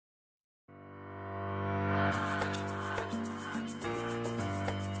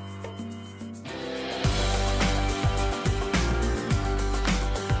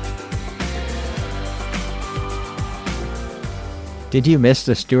Did you miss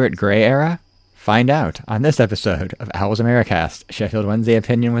the Stuart Gray era? Find out on this episode of Owls Americast, Sheffield Wednesday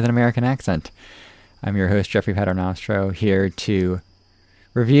opinion with an American accent. I'm your host, Jeffrey Paternostro, here to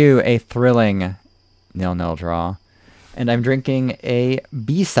review a thrilling 0-0 draw. And I'm drinking a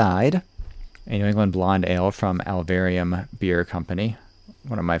B-side, a New England Blonde Ale from Alvarium Beer Company,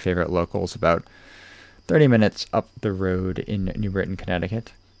 one of my favorite locals about 30 minutes up the road in New Britain,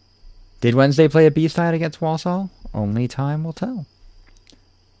 Connecticut. Did Wednesday play a B-side against Walsall? Only time will tell.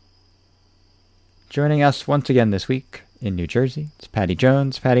 Joining us once again this week in New Jersey, it's Patty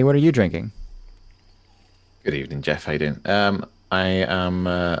Jones. Patty, what are you drinking? Good evening, Jeff. How you doing? I am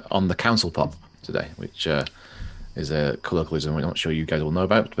on the Council Pop today, which is a colloquialism I'm not sure you guys will know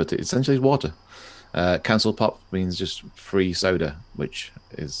about, but it essentially is water. Council Pop means just free soda, which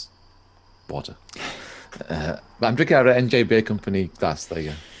is water. But I'm drinking out of an NJ Beer Company glass. There you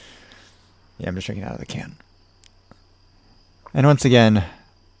go. Yeah, I'm just drinking out of the can. And once again,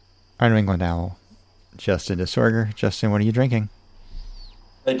 our New England Owl, Justin DeSorger. Justin, what are you drinking?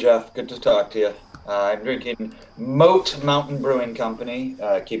 Hey, Jeff. Good to talk to you. I'm drinking Moat Mountain Brewing Company,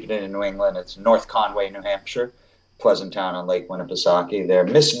 keeping it in New England. It's North Conway, New Hampshire, pleasant town on Lake Winnipesaukee. They're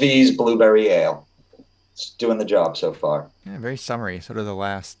Miss V's Blueberry Ale. It's doing the job so far. Yeah, very summery, sort of the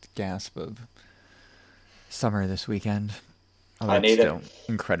last gasp of summer this weekend. Although I need it's still it.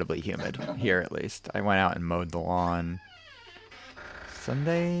 incredibly humid here, at least. I went out and mowed the lawn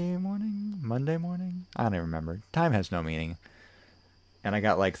Sunday morning, Monday morning. I don't even remember. Time has no meaning. And I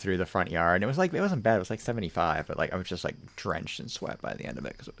got through the front yard, and it wasn't bad. It was 75, but I was just drenched in sweat by the end of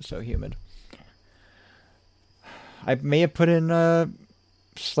it because it was so humid. I may have put in a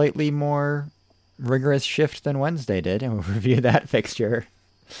slightly more rigorous shift than Wednesday did, and we'll review that fixture.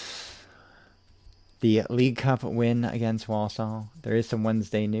 The League Cup win against Walsall. There is some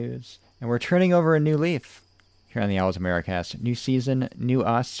Wednesday news, and we're turning over a new leaf here on the Owls Americast. New season, new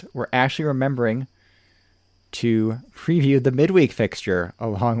us. We're actually remembering to preview the midweek fixture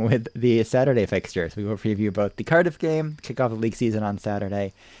along with the Saturday fixture. So we will preview both the Cardiff game, kick off the league season on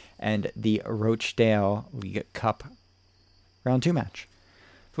Saturday, and the Rochdale League Cup round 2 match.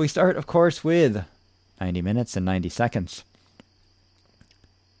 So we start, of course, with 90 minutes and 90 seconds.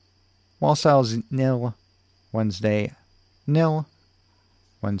 Walsall's 0, Wednesday 0.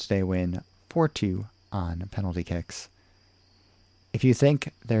 Wednesday win 4-2 on penalty kicks. If you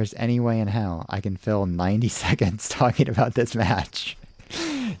think there's any way in hell I can fill 90 seconds talking about this match,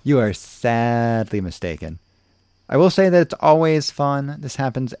 you are sadly mistaken. I will say that it's always fun. This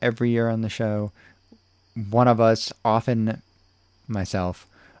happens every year on the show. One of us, often myself,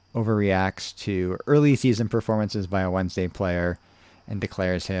 overreacts to early season performances by a Wednesday player and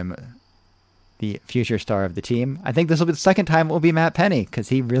declares him the future star of the team. I think this will be the second time it will be Matt Penny, because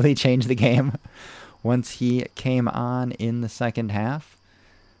he really changed the game once he came on in the second half.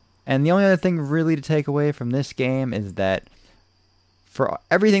 And the only other thing really to take away from this game is that for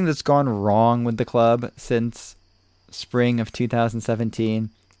everything that's gone wrong with the club since spring of 2017,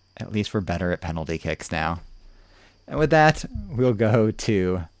 at least we're better at penalty kicks now. And with that, we'll go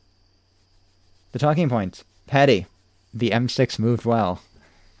to the talking points. Patty, the M6 moved well.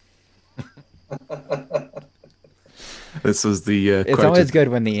 This was the It's always good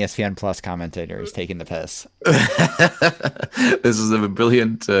when the ESPN Plus commentator is taking the piss. This was a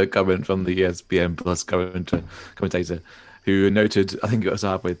brilliant comment from the ESPN Plus commentator who noted, I think it was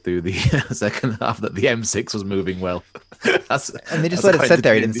halfway through the second half, that the M6 was moving well. And they just let it sit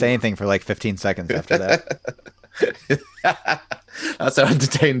there. He didn't say anything for 15 seconds after that. That's how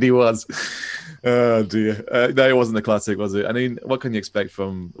entertained he was. Oh dear. No, it wasn't a classic, was it? I mean, what can you expect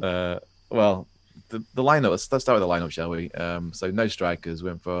from the lineup? Let's start with the lineup, shall we? So no strikers.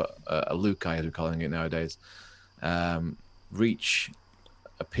 Went for a Lukai, as we're calling it nowadays. Reach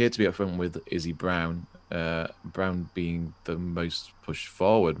appeared to be up front with Izzy Brown. Brown being the most pushed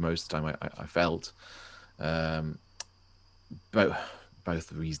forward most of the time, I felt.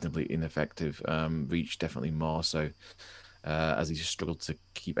 Both reasonably ineffective. Reach definitely more so, as he just struggled to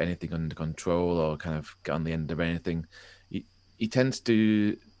keep anything under control or kind of get on the end of anything. He tends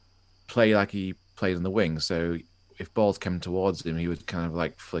to play like he played on the wing, so if balls came towards him, he would kind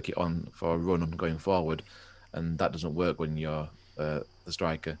of flick it on for a run and going forward, and that doesn't work when you're the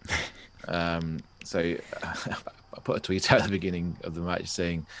striker. So I put a tweet out at the beginning of the match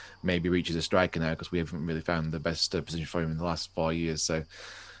saying maybe Reach is a striker now because we haven't really found the best position for him in the last 4 years. So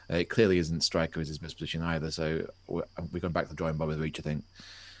it clearly isn't striker is his best position either. So we're going back to the drawing board with Reach, I think.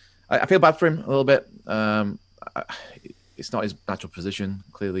 I feel bad for him a little bit. It's not his natural position.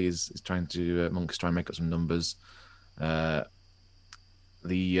 Clearly, he's trying to Monk's trying to make up some numbers. The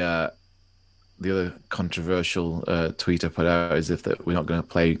the other controversial tweet I put out is if that we're not going to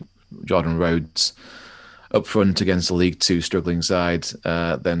play Jordan Rhodes up front against the League Two struggling side,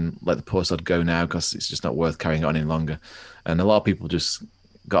 then let the poor sod go now because it's just not worth carrying on any longer. And a lot of people just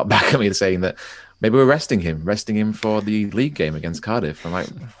got back at me saying that maybe we're resting him for the league game against Cardiff. I'm like,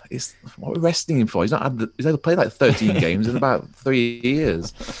 what are we resting him for? He's only played like 13 games in about 3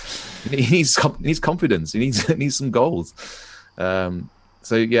 years. He needs confidence. He needs some goals.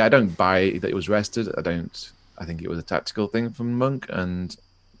 So yeah, I don't buy that it was rested. I think it was a tactical thing from Monk, and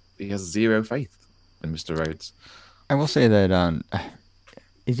he has zero faith in Mr. Rhodes. I will say that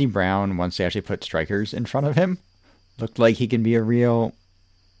Izzy Brown, once they actually put strikers in front of him, looked like he can be a real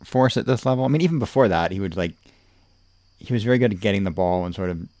force at this level. I mean, even before that, he was very good at getting the ball and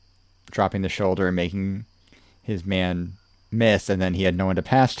sort of dropping the shoulder and making his man miss, and then he had no one to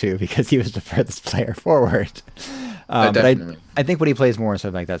pass to because he was the furthest player forward. But I think when he plays more sort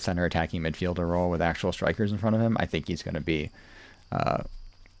of like that center attacking midfielder role with actual strikers in front of him, I think he's going to be, I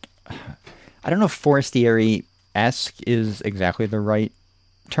don't know if Forestieri-esque is exactly the right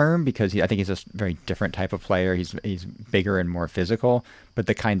term, because I think he's a very different type of player. He's bigger and more physical, but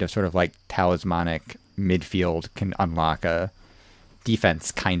the kind of sort of like talismanic midfield can unlock a defense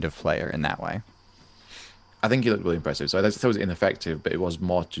kind of player in that way. I think he looked really impressive. So I thought it was ineffective, but it was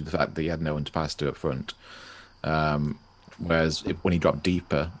more to the fact that he had no one to pass to up front. Whereas when he dropped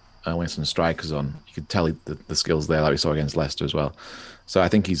deeper and went some strikers on, you could tell the skills there, like we saw against Leicester as well. So I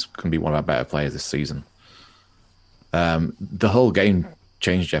think he's going to be one of our better players this season. The whole game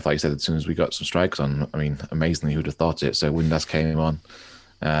changed, Jeff, like you said, as soon as we got some strikers on. I mean, amazingly, who'd have thought it? So Windass came on,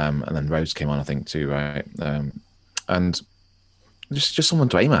 and then Rhodes came on, I think, too, right? And just someone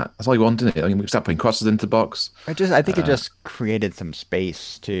to aim at. That's all you want, isn't it? I mean, we start putting crosses into the box. I think it just created some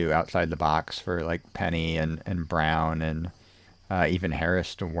space, too, outside the box for, like, Penny and Brown and even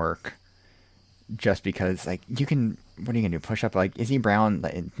Harris to work. Just because, like, what are you going to do? Push up? Like, Izzy Brown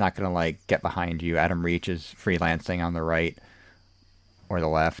not going to, like, get behind you. Adam Reach is freelancing on the right or the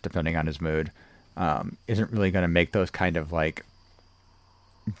left, depending on his mood. Isn't really going to make those kind of, like,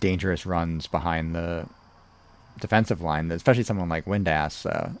 dangerous runs behind the defensive line, especially someone like Windass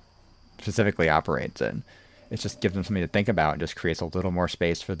specifically operates in. It just gives them something to think about and just creates a little more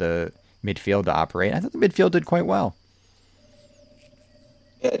space for the midfield to operate. I thought the midfield did quite well.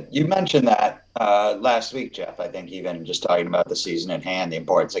 You mentioned that last week, Jeff. I think even just talking about the season at hand, the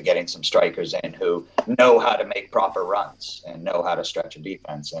importance of getting some strikers in who know how to make proper runs and know how to stretch a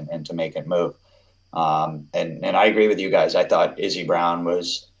defense and to make it move. And I agree with you guys. I thought Izzy Brown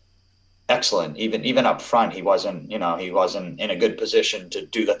was excellent. Even up front, he wasn't in a good position to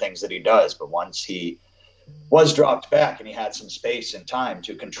do the things that he does. But once he was dropped back and he had some space and time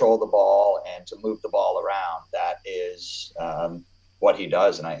to control the ball and to move the ball around, that is what he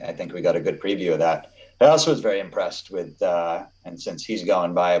does. And I think we got a good preview of that. I also was very impressed with, and since he's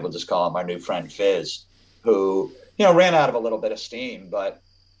going by, we'll just call him our new friend Fizz, who, ran out of a little bit of steam, but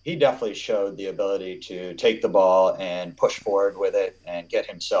he definitely showed the ability to take the ball and push forward with it and get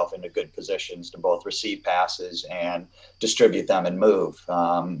himself into good positions to both receive passes and distribute them and move.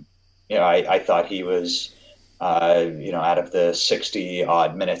 I thought he was, out of the 60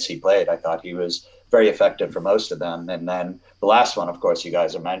 odd minutes he played, I thought he was very effective for most of them. And then the last one, of course, you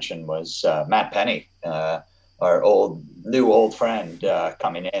guys have mentioned was Matt Penny, our old friend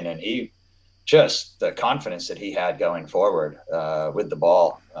coming in, and he just the confidence that he had going forward with the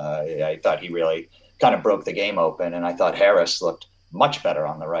ball. I thought he really kind of broke the game open, and I thought Harris looked much better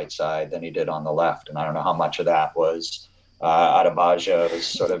on the right side than he did on the left. And I don't know how much of that was Adebayo's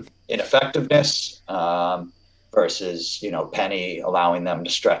sort of ineffectiveness versus, Penny allowing them to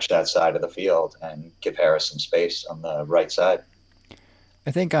stretch that side of the field and give Harris some space on the right side.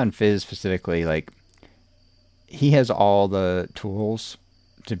 I think on Fizz specifically, like, he has all the tools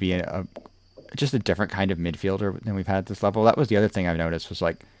to be just a different kind of midfielder than we've had at this level. That was the other thing I've noticed was,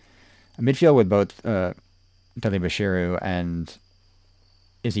 like, a midfield with both Dele Bashiru and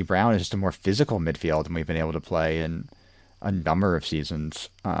Izzy Brown is just a more physical midfield than we've been able to play in a number of seasons.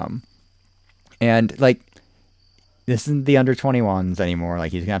 And, like, this isn't the under-21s anymore.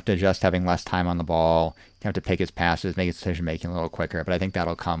 Like, he's going to have to adjust having less time on the ball. He's going to have to pick his passes, make his decision-making a little quicker. But I think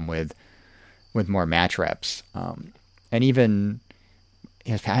that'll come with more match reps. And even,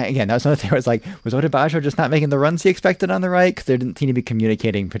 again, that was another thing where it's like, was Adebayo just not making the runs he expected on the right? Because they didn't seem to be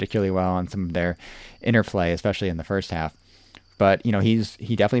communicating particularly well on some of their interplay, especially in the first half. But,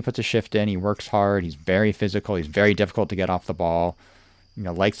 he definitely puts a shift in. He works hard. He's very physical. He's very difficult to get off the ball.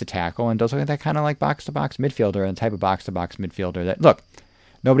 Likes to tackle and does look like that kind of like box-to-box midfielder and type of box-to-box midfielder that, look,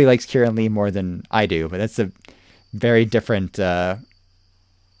 nobody likes Kieran Lee more than I do, but that's a very different type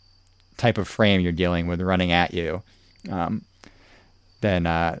type of frame you're dealing with running at you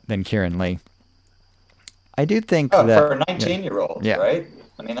than Kieran Lee. I do think that for a 19-year-old, yeah. right?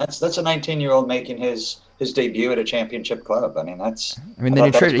 I mean, that's a 19-year-old making his debut at a championship club. I mean,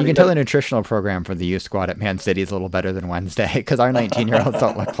 you can tell the nutritional program for the youth squad at Man City is a little better than Wednesday because our 19-year-olds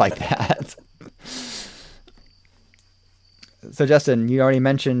don't look like that. So, Justin, you already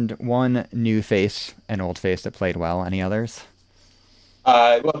mentioned one new face and old face that played well. Any others?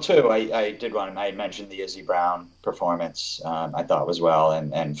 Well, two. I mentioned the Izzy Brown performance. I thought was well,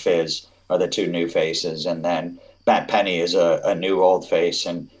 and Fizz are the two new faces, and then Matt Penny is a new old face.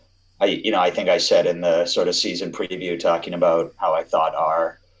 And I think I said in the sort of season preview talking about how I thought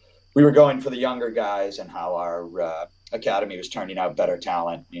we were going for the younger guys and how our academy was turning out better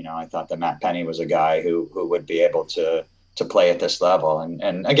talent. I thought that Matt Penny was a guy who would be able to play at this level.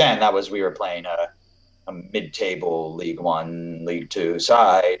 And again, we were playing a mid-table League One, League Two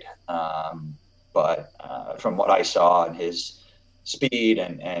side. But from what I saw and his speed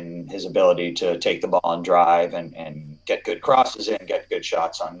and his ability to take the ball and drive and get good crosses in, get good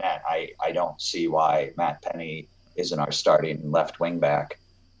shots on net, I don't see why Matt Penny isn't our starting left wing back,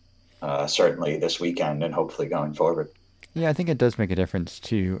 certainly this weekend and hopefully going forward. Yeah, I think it does make a difference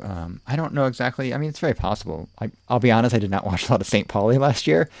too. I don't know exactly. I mean, it's very possible. I'll be honest, I did not watch a lot of St. Pauli last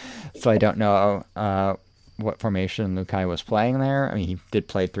year, so I don't know what formation Lukai was playing there. I mean, he did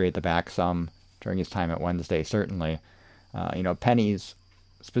play three at the back some during his time at Wednesday, certainly. Penny's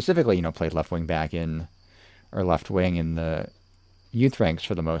specifically, played left wing back or left wing in the youth ranks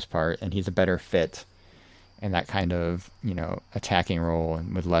for the most part, and he's a better fit in that kind of, attacking role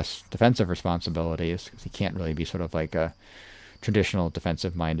and with less defensive responsibilities, because he can't really be sort of like a traditional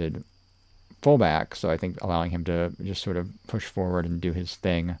defensive-minded fullback. So I think allowing him to just sort of push forward and do his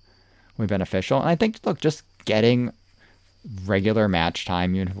thing will be beneficial. And I think, look, just getting regular match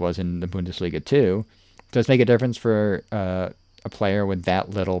time, even if it was in the Bundesliga too, does make a difference for a player with that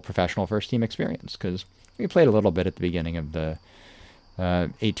little professional first-team experience, because he played a little bit at the beginning of the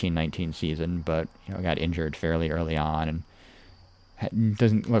 18-19 season, but got injured fairly early on and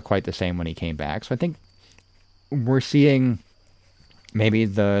doesn't look quite the same when he came back. So I think we're seeing maybe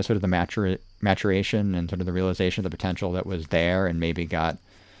the sort of the maturation and sort of the realization of the potential that was there, and maybe got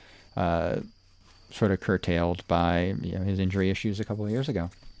sort of curtailed by his injury issues a couple of years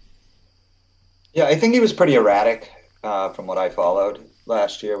ago. Yeah, I think he was pretty erratic from what I followed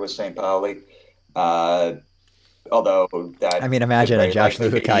last year with St. Pauli. Although that, imagine a Josh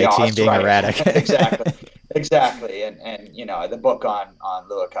Lukai team being erratic. exactly. And the book on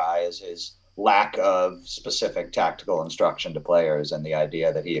Lukai is his lack of specific tactical instruction to players, and the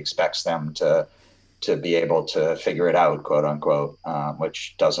idea that he expects them to be able to figure it out, quote unquote,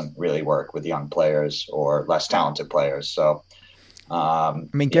 which doesn't really work with young players or less talented players. So,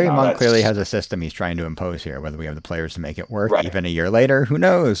 Gary Monk clearly has a system he's trying to impose here. Whether we have the players to make it work, even a year later, who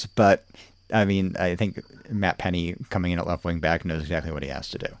knows? But I think Matt Penny coming in at left wing back knows exactly what he has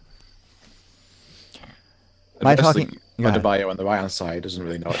to do. Adebayo on the right hand side doesn't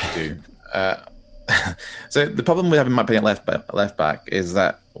really know what to do. So the problem with having Matt Penny at left back is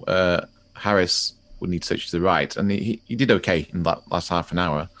that Harris would need to switch to the right, and he did okay in that last half an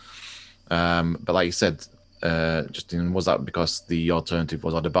hour. But like you said, Justin, was that because the alternative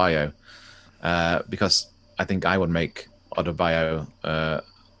was Adebayo? Because I think I would make Adebayo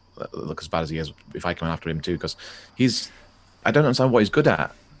look as bad as he is if I come after him too, because I don't understand what he's good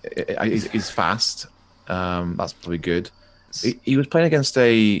at. He's fast. That's probably good. He was playing against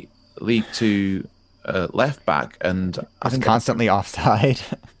a League Two left back, and I think constantly offside.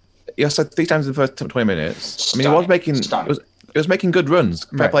 He offside 3 times in the first 20 minutes. He was making good runs.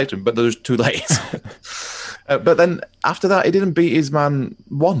 Fair play to him, but those too late. But then after that, he didn't beat his man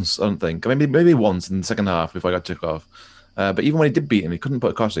once. I don't think. Maybe once in the second half before he got took off. But even when he did beat him, he couldn't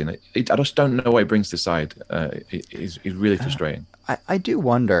put a cross in. I just don't know what he brings to the side. He's really frustrating. I do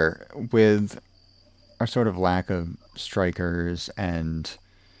wonder, with our sort of lack of strikers, and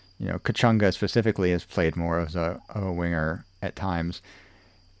Kachunga specifically has played more as a winger at times,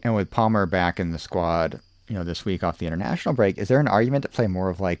 and with Palmer back in the squad, this week off the international break, is there an argument to play more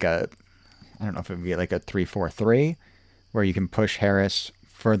of like I don't know if it would be like a 3-4-3, where you can push Harris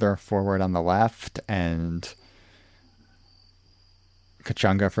further forward on the left and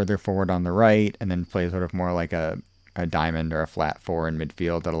Kachunga further forward on the right, and then play sort of more like a diamond or a flat 4 in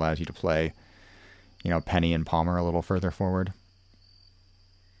midfield that allows you to play, Penny and Palmer a little further forward?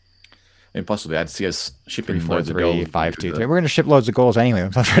 Possibly. I'd see us shipping loads of goals. 5-2-3. We're going to ship loads of goals anyway.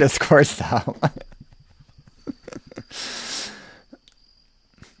 I'm not trying to score stuff.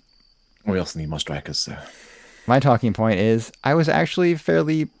 We also need more strikers, so. my talking point is I was actually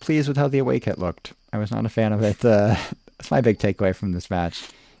fairly pleased with how the away kit looked. I was not a fan of it. That's my big takeaway from this match.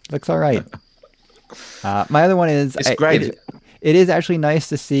 It looks all right. My other one is It's great. It is actually nice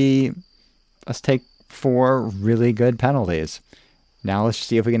to see us take 4 really good penalties. Now let's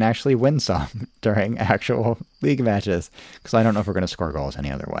see if we can actually win some during actual league matches, because I don't know if we're going to score goals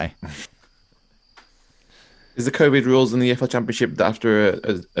any other way. Is the COVID rules in the EFL Championship that after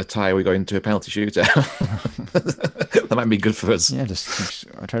a tie we go into a penalty shootout? That might be good for us. Yeah, just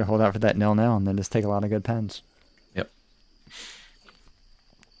try to hold out for that 0-0 and then just take a lot of good pens. Yep.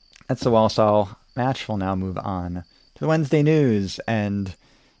 That's the Walsall match. We'll now move on to the Wednesday news, and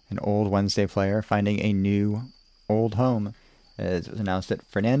an old Wednesday player finding a new old home. It was announced that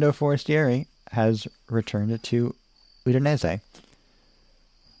Fernando Forestieri has returned to Udinese.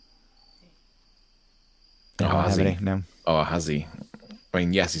 Has he? No. Oh, has he? I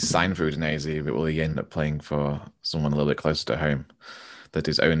mean, yes, he's signed for Udinese, but will he end up playing for someone a little bit closer to home that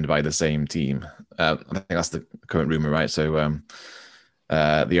is owned by the same team? I think that's the current rumor, right? So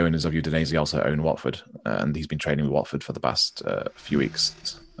the owners of Udinese also own Watford, and he's been training with Watford for the past few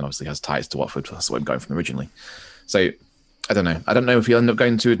weeks, and obviously has ties to Watford. That's where I'm going from originally. So I don't know. I don't know if he'll end up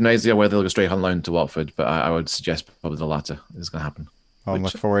going to Udinese or whether he'll go straight on loan to Watford, but I would suggest probably the latter is going to happen. I'll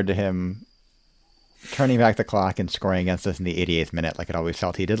look forward to him turning back the clock and scoring against us in the 88th minute like it always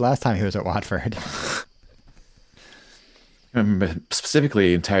felt he did last time he was at Watford. I remember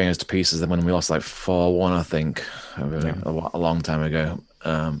specifically tearing us to pieces when we lost like 4-1, I think, a long time ago.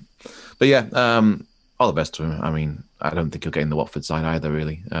 But yeah, all the best to him. I mean, I don't think he'll get in the Watford side either,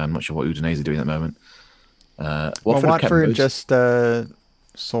 really. I'm not sure what Udinese are doing at the moment. Watford just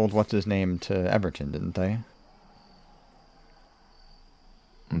sold what's-his-name to Everton, didn't they?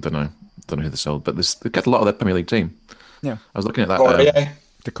 I don't know who they sold, but they've got a lot of their Premier League team. Yeah. I was looking at that. Correa.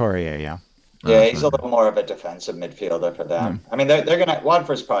 Decoria, yeah. Yeah, he's a little more of a defensive midfielder for them. I mean, they're gonna.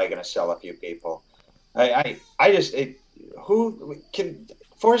 Watford's probably gonna sell a few people.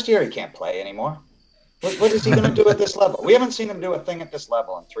 Forestieri can't play anymore. What is he gonna do at this level? We haven't seen him do a thing at this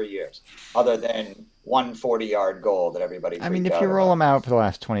level in 3 years, other than one 40-yard goal that everybody. I mean, if you roll him out for the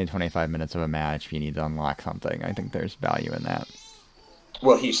last 20-25 minutes of a match, if you need to unlock something, I think there's value in that.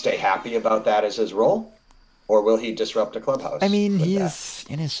 Will he stay happy about that as his role? Or will he disrupt a clubhouse? I mean, he's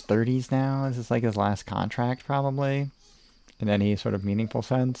in his 30s now. This is like his last contract, probably, in any sort of meaningful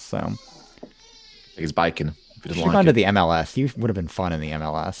sense. So he's biking. If he gone to the MLS, he would have been fun in the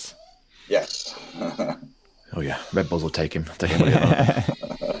MLS. Yes. Oh yeah, Red Bulls will take him.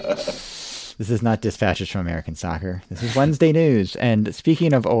 This is not Dispatches from American Soccer. This is Wednesday news. And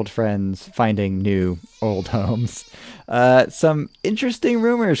speaking of old friends finding new old homes, some interesting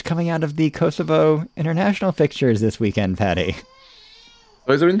rumors coming out of the Kosovo international fixtures this weekend, Patty.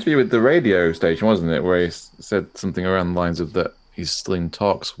 There was an interview with the radio station, wasn't it, where he said something around the lines of that he's still in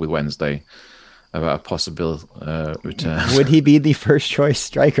talks with Wednesday about a possible return. Would he be the first choice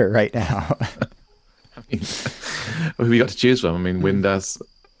striker right now? I mean, who we got to choose from? I mean, Windass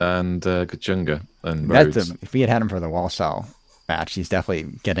and Kachunga and Rhodes. If we had him for the Walsall match, he's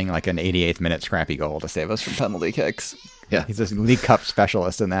definitely getting like an 88th minute scrappy goal to save us from penalty kicks. Yeah, he's a League Cup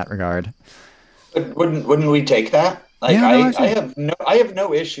specialist in that regard. But wouldn't we take that? Like, yeah, I have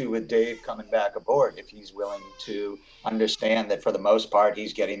no issue with Dave coming back aboard if he's willing to understand that for the most part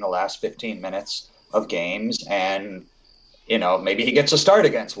he's getting the last 15 minutes of games, and maybe he gets a start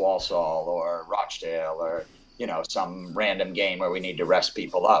against Walsall or Rochdale or some random game where we need to rest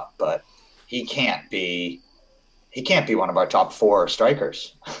people up. But he can't be one of our top 4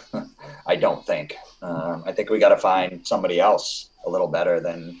 strikers. I don't think. I think we got to find somebody else a little better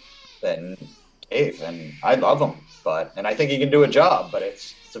than Dave, and I love him. And I think he can do a job, but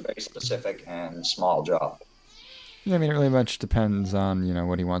it's a very specific and small job. Yeah, I mean, it really much depends on,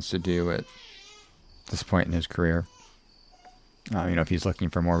 what he wants to do at this point in his career. If he's looking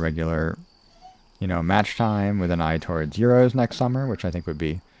for more regular, match time with an eye towards Euros next summer, which I think would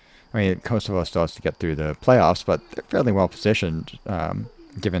be, Kosovo still has to get through the playoffs, but they're fairly well positioned,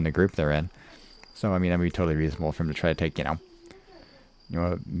 given the group they're in. So, that'd be totally reasonable for him to try to take, I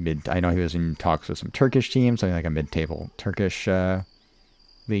know he was in talks with some Turkish teams, something like a mid-table Turkish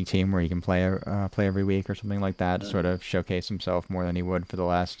league team where he can play every week or something like that, to sort of showcase himself more than he would for the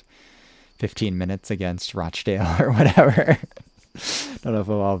last 15 minutes against Rochdale or whatever. Don't know if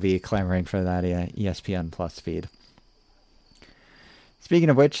we'll all be clamoring for that ESPN Plus feed. Speaking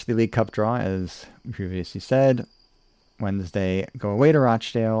of which, the League Cup draw, as we previously said, Wednesday go away to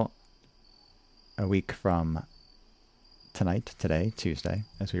Rochdale a week from today, Tuesday,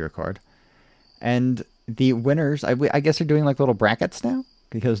 as we record. And the winners, I guess they're doing like little brackets now,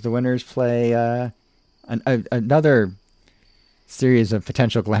 because the winners play Another series of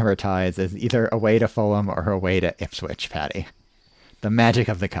potential glamour ties is either away to Fulham or away to Ipswich, Paddy. The magic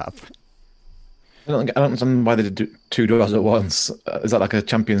of the cup. I don't understand why they did 2 draws at once. Is that like a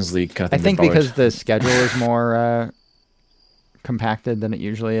Champions League kind of thing? I think because the schedule is more compacted than it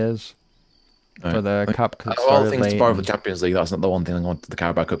usually is for the cup. Of all things to borrow for the Champions League, that's not the one thing I want the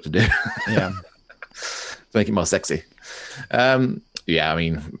Carabao Cup to do. Yeah. To make it more sexy. Yeah, I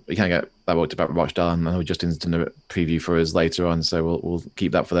mean, we can't get that worked about Rochdale, and I know Justin's done a preview for us later on, so we'll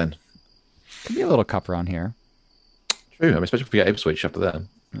keep that for then. Could be a little cup run here. True, I mean, especially if we get Ipswich after that.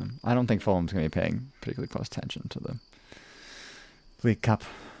 I don't think Fulham's going to be paying particularly close attention to the League Cup.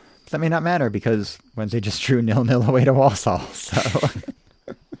 But that may not matter because Wednesday just drew 0-0 away to Walsall, so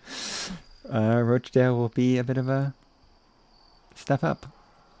Rochdale will be a bit of a step up.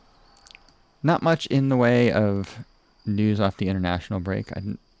 Not much in the way of news off the international break. I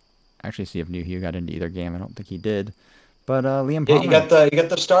didn't actually see if New Hugh got into either game. I don't think he did. But Liam Palmer. Yeah, you got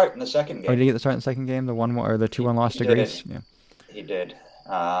the start in the second game. Oh, did he get the start in the second game? The 1-1 or the 2-1 loss to Greece? Yeah, he did.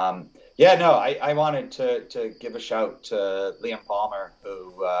 I wanted to give a shout to Liam Palmer,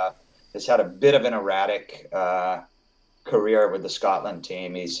 who has had a bit of an erratic career with the Scotland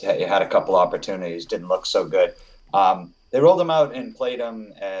team. He had a couple opportunities, didn't look so good. They rolled him out and played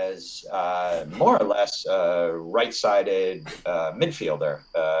him as more or less a right-sided midfielder,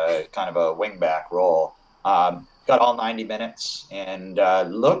 kind of a wing-back role. Got all 90 minutes and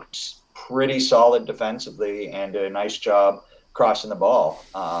looked pretty solid defensively and did a nice job crossing the ball,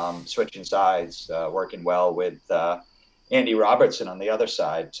 switching sides, working well with Andy Robertson on the other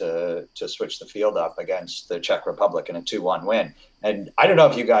side to switch the field up against the Czech Republic in a 2-1 win. And I don't know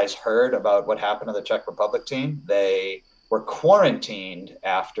if you guys heard about what happened to the Czech Republic team. They were quarantined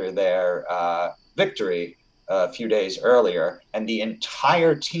after their victory a few days earlier, and the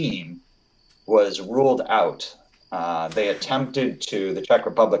entire team was ruled out. The Czech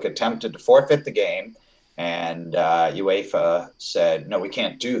Republic attempted to forfeit the game, and UEFA said, no, we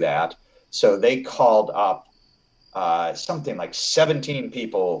can't do that. So they called up something like 17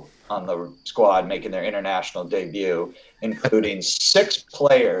 people on the squad making their international debut, including 6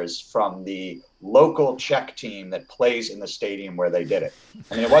 players from the local Czech team that plays in the stadium where they did it.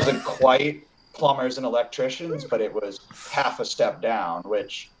 I mean, it wasn't quite plumbers and electricians, but it was half a step down,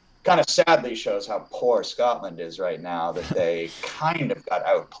 which kind of sadly shows how poor Scotland is right now, that they kind of got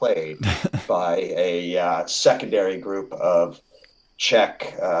outplayed by a secondary group of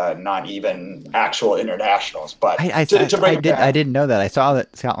Czech, not even actual internationals. But I didn't know that. I saw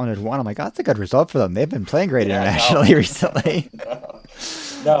that Scotland had won. I'm like, oh, that's a good result for them. They've been playing great internationally recently.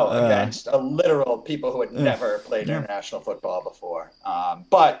 No, against a literal people who had never played international football before.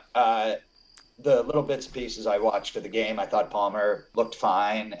 But the little bits and pieces I watched of the game, I thought Palmer looked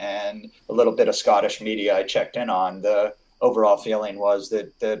fine, and a little bit of Scottish media I checked in on, the overall feeling was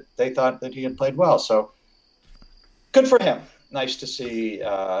that they thought that he had played well. So good for him. Nice to see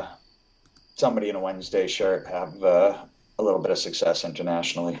somebody in a Wednesday shirt have a little bit of success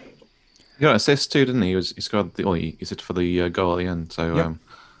internationally. He got an assist too, didn't he? He scored he assisted for the goal at the end. So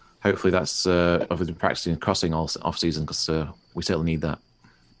hopefully that's obviously practicing crossing all off season, because we certainly need that.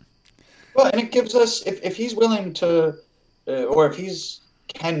 Well, and it gives us, if he's willing to, or if he's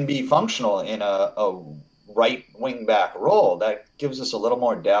can be functional in a right wing back role, that gives us a little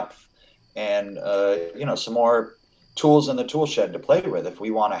more depth and some more tools in the tool shed to play with if we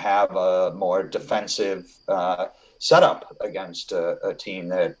want to have a more defensive setup against a team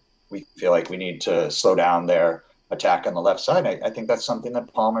that we feel like we need to slow down their attack on the left side. I think that's something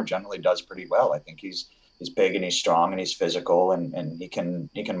that Palmer generally does pretty well. I think he's big and he's strong and he's physical and he can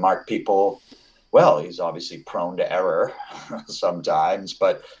mark people well. He's obviously prone to error sometimes,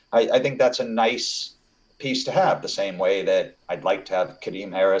 but I think that's a nice piece to have, the same way that I'd like to have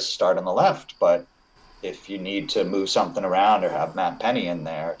Kadeem Harris start on the left. But if you need to move something around or have Matt Penny in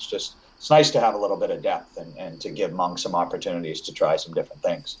there, it's nice to have a little bit of depth and to give Monk some opportunities to try some different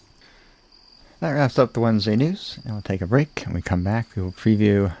things. That wraps up the Wednesday news, and we'll take a break. And we come back, we will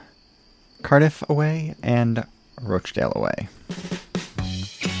preview Cardiff away and Rochdale away.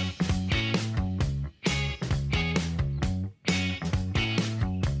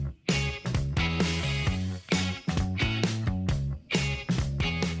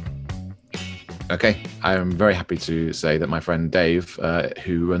 Okay, I am very happy to say that my friend Dave,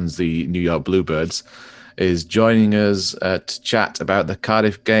 who runs the New York Bluebirds, is joining us to chat about the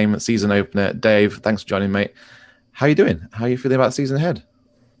Cardiff game season opener. Dave, thanks for joining, mate. How are you doing? How are you feeling about the season ahead?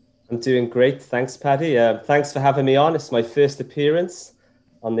 I'm doing great. Thanks, Paddy. Thanks for having me on. It's my first appearance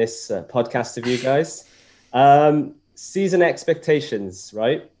on this podcast of you guys. Season expectations,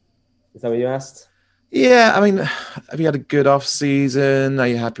 right? Is that what you asked? Yeah, I mean, have you had a good off season? Are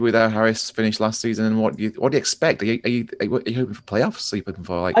you happy with how Harris finished last season? And what do you expect? Are you hoping for playoffs? Are you hoping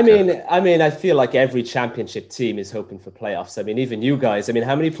for like? I feel like every championship team is hoping for playoffs. I mean, even you guys. I mean,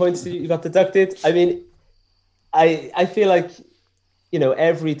 how many points you got deducted? I mean, I feel like, you know,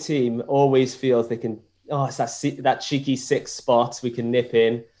 every team always feels they can. Oh, it's that cheeky 6th spot we can nip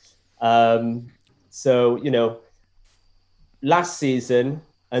in. So, you know, last season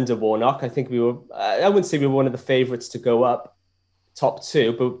under Warnock, I think we were, I wouldn't say we were one of the favourites to go up top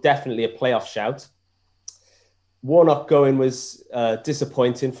 2, but definitely a playoff shout. Warnock going was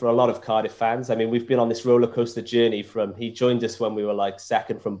disappointing for a lot of Cardiff fans. I mean, we've been on this roller coaster journey from, he joined us when we were like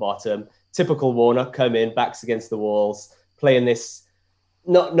 2nd from bottom. Typical Warnock, come in, backs against the walls, playing this,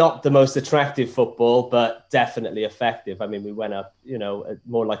 not the most attractive football, but definitely effective. I mean, we went up, you know,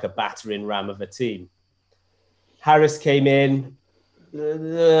 more like a battering ram of a team. Harris came in,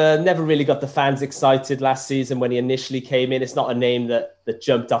 never really got the fans excited last season when he initially came in. It's not a name that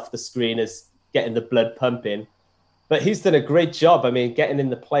jumped off the screen as getting the blood pumping, but he's done a great job. I mean, getting in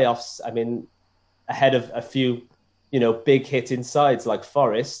the playoffs, I mean, ahead of a few, you know, big hitting sides like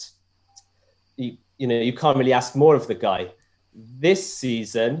Forest. You know, you can't really ask more of the guy. This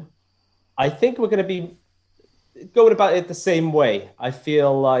season, I think we're going to be going about it the same way. I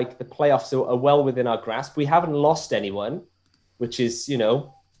feel like the playoffs are well within our grasp. We haven't lost anyone, which is, you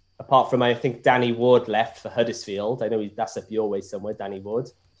know, apart from, I think, Danny Ward left for Huddersfield. I know that's up your way somewhere, Danny Ward.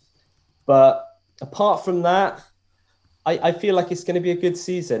 But apart from that, I feel like it's going to be a good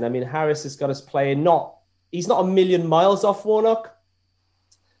season. I mean, Harris has got us playing he's not a million miles off Warnock,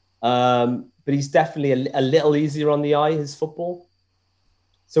 but he's definitely a little easier on the eye, his football.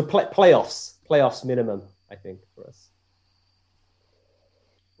 So playoffs minimum, I think, for us.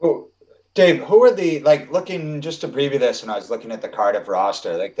 Well, Dave, who are looking, just to preview this, when I was looking at the Cardiff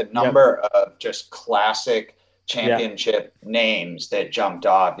roster, like the number of just classic championship names that jumped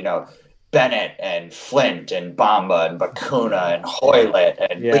off, you know, Bennett and Flint and Bamba and Bakuna and Hoylett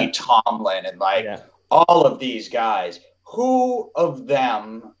and Lee Tomlin and all of these guys. Who of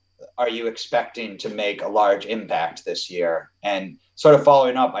them are you expecting to make a large impact this year? And sort of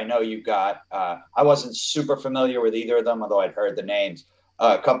following up, I know you got, I wasn't super familiar with either of them, although I'd heard the names,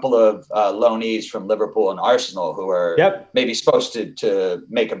 a couple of loanees from Liverpool and Arsenal who are maybe supposed to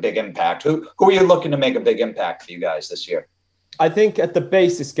make a big impact. Who are you looking to make a big impact for you guys this year? I think at the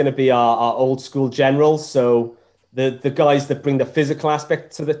base, it's going to be our old school generals. So the guys that bring the physical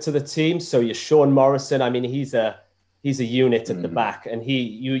aspect to the team. So you're Sean Morrison. I mean, he's a unit at the back, and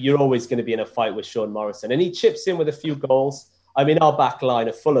you're always going to be in a fight with Sean Morrison, and he chips in with a few goals. I mean, our back line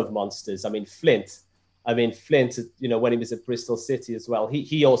are full of monsters. I mean, Flint, you know, when he was at Bristol City as well,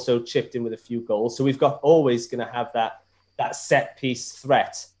 he also chipped in with a few goals. So we've got always going to have that set piece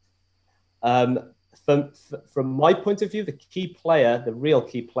threat. From my point of view, the real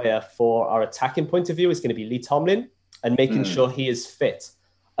key player for our attacking point of view is going to be Lee Tomlin, and making sure he is fit.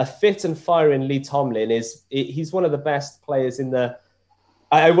 A fit and firing Lee Tomlin he's one of the best players in the.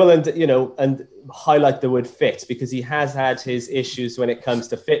 I will, and highlight the word fit, because he has had his issues when it comes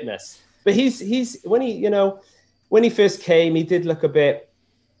to fitness. But when he first came, he did look a bit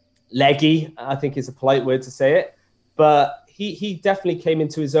leggy, I think is a polite word to say it. But he definitely came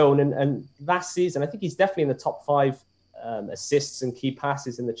into his own. And last season, I think he's definitely in the top 5 assists and key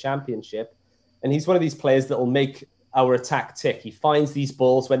passes in the championship. And he's one of these players that will make our attack tick. He finds these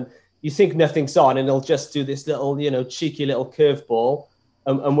balls when you think nothing's on, and he'll just do this little, cheeky little curve ball,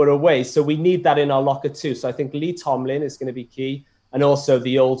 and we're away. So we need that in our locker too. So I think Lee Tomlin is going to be key. And also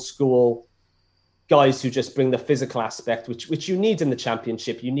the old school guys who just bring the physical aspect, which you need in the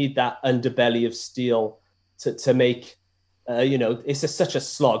championship. You need that underbelly of steel to make, it's such a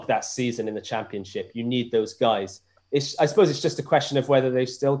slog that season in the championship. You need those guys. I suppose it's just a question of whether they've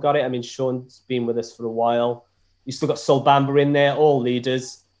still got it. I mean, Sean's been with us for a while. You still got Sol Bamba in there, all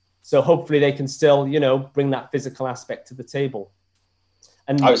leaders. So hopefully they can still, bring that physical aspect to the table.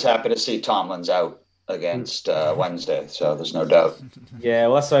 And I was happy to see Tomlin's out against Wednesday, so there's no doubt. Yeah,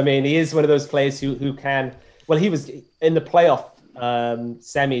 well, that's what I mean. He is one of those players who can. Well, he was in the playoff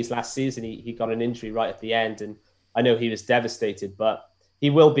semis last season. He got an injury right at the end, and I know he was devastated. But he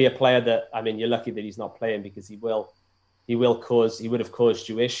will be a player that, I mean, you're lucky that he's not playing, because he would have caused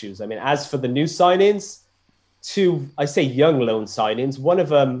you issues. I mean, as for the new signings, 2, I say young loan signings. One of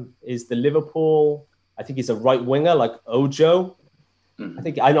them is the Liverpool. I think he's a right winger, like Ojo. I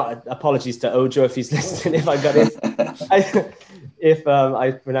think apologies to Ojo if he's listening, if I got it, if I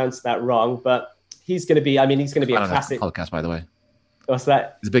pronounced that wrong, but he's going to be a classic podcast, by the way. What's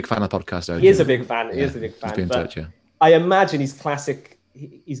that? He's a big fan of the podcast. Ojo. He is a big fan. He is a big fan. He's been in touch, yeah. I imagine he's classic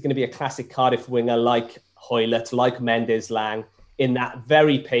he's going to be a classic Cardiff winger like Hoylett, like Mendes-Lang, in that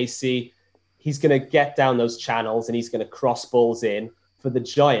very pacey. He's going to get down those channels and he's going to cross balls in. For the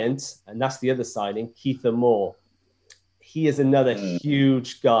Giants, and that's the other signing, Keitha Moore. He is another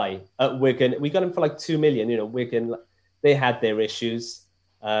huge guy at Wigan. We got him for like 2 million. You know, Wigan, they had their issues.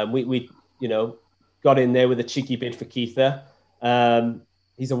 We got in there with a cheeky bid for Keitha.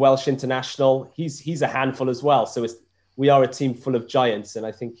 He's a Welsh international. He's a handful as well. So we are a team full of giants, and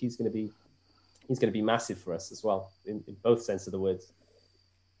I think he's going to be massive for us as well in both sense of the words.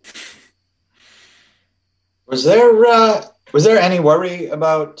 Was there any worry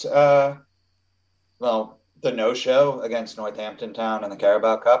about the no-show against Northampton Town in the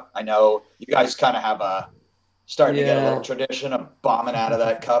Carabao Cup? I know you guys kind of have starting to get a little tradition of bombing out of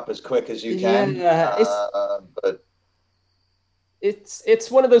that cup as quick as you can. But it's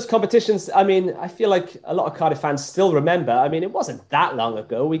one of those competitions. I mean, I feel like a lot of Cardiff fans still remember. I mean, it wasn't that long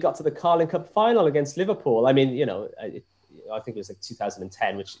ago. We got to the Carling Cup final against Liverpool. I mean, I think it was like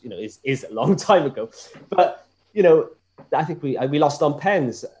 2010, which is a long time ago. But I think we lost on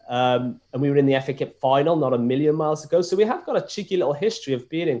pens, and we were in the FA Cup final not a million miles ago. So we have got a cheeky little history of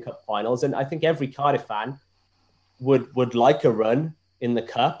being in cup finals, and I think every Cardiff fan would like a run in the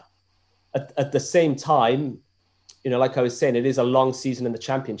cup. At the same time, like I was saying, it is a long season in the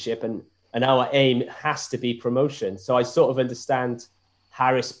Championship, and our aim has to be promotion. So I sort of understand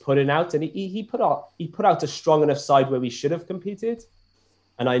Harris putting out, and he put out a strong enough side where we should have competed.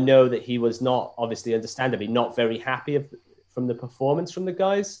 And I know that he was not, obviously, understandably, not very happy from the performance from the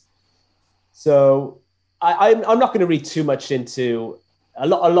guys. So I'm not going to read too much into a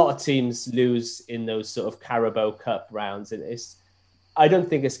lot of teams lose in those sort of Carabao Cup rounds, and I don't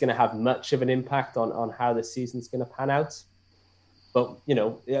think it's going to have much of an impact on how the season's going to pan out. But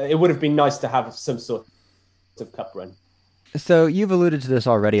it would have been nice to have some sort of cup run. So you've alluded to this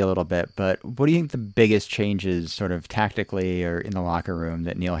already a little bit, but what do you think the biggest changes sort of tactically or in the locker room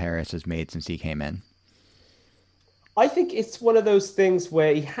that Neil Harris has made since he came in? I think it's one of those things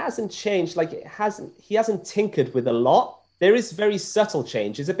where he hasn't changed. He hasn't tinkered with a lot. There is very subtle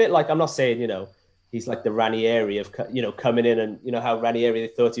changes. A bit like, I'm not saying, he's like the Ranieri of, coming in and, how Ranieri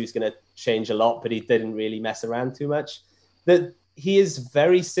thought he was going to change a lot, but he didn't really mess around too much. That he is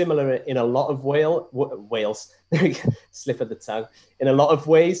very similar in a lot of Wales. Slip of the tongue. In a lot of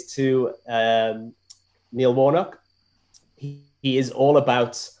ways to Neil Warnock. He is all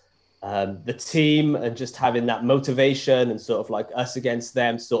about the team and just having that motivation and sort of like us against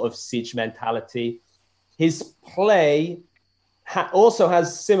them sort of siege mentality. His play also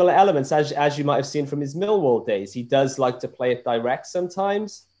has similar elements as you might have seen from his Millwall days. He does like to play it direct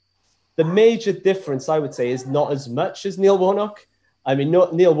sometimes. The major difference, I would say, is not as much as Neil Warnock. I mean,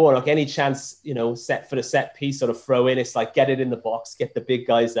 Neil Warnock, any chance, set for the set piece, sort of throw in, it's like, get it in the box, get the big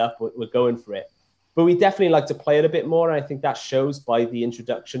guys up, we're going for it. But we definitely like to play it a bit more. And I think that shows by the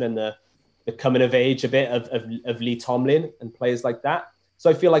introduction and the coming of age a bit of Lee Tomlin and players like that. So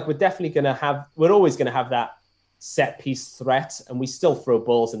I feel like we're always going to have that set piece threat, and we still throw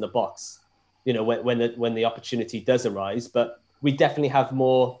balls in the box, when the opportunity does arise. But we definitely have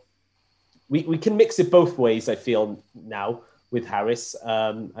more, we can mix it both ways, I feel now, with Harris.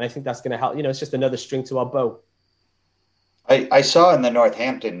 And I think that's going to help. It's just another string to our bow. I saw in the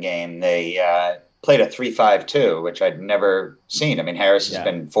Northampton game, they played a 3-5-2, which I'd never seen. I mean, Harris has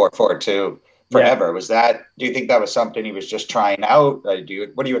been 4-4-2 forever. Yeah. Do you think that was something he was just trying out? What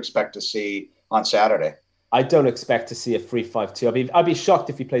do you expect to see on Saturday? I don't expect to see a 3-5-2. I'd be shocked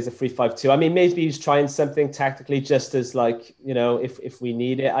if he plays a 3-5-2. I mean, maybe he's trying something tactically, just as like, if we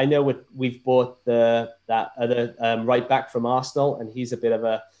need it. I know we've bought that other right back from Arsenal, and he's a bit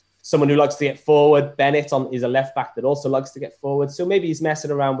of someone who likes to get forward. Bennett is a left back that also likes to get forward. So maybe he's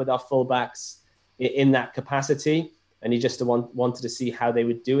messing around with our fullbacks in that capacity, and he just wanted to see how they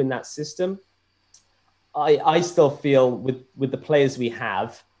would do in that system. I still feel with the players we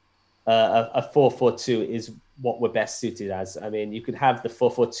have, a 4-4-2 is what we're best suited as. I mean, you could have the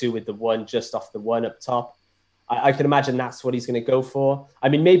 4-4-2 with the one just off the one up top. I can imagine that's what he's going to go for. I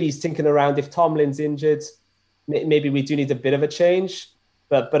mean, maybe he's thinking around if Tomlin's injured, maybe we do need a bit of a change.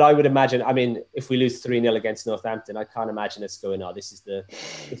 But I would imagine, I mean, if we lose 3-0 against Northampton, I can't imagine us going, this is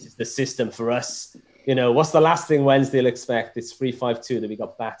the system for us. What's the last thing Wednesday will expect? It's 3-5-2 that we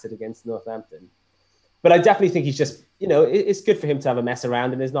got battered against Northampton. But I definitely think he's just, it's good for him to have a mess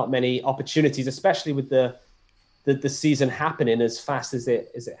around, and there's not many opportunities, especially with the season happening as fast as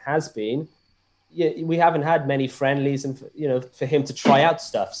it has been. We haven't had many friendlies, and for him to try out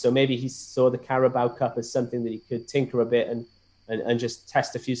stuff. So maybe he saw the Carabao Cup as something that he could tinker a bit and just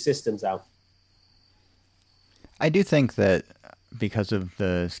test a few systems out. I do think that because of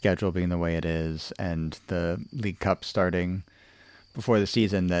the schedule being the way it is and the League Cup starting before the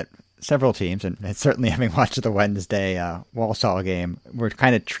season, that several teams, and certainly having watched the Wednesday Walsall game, we're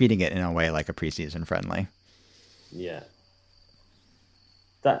kind of treating it in a way like a preseason friendly. Yeah.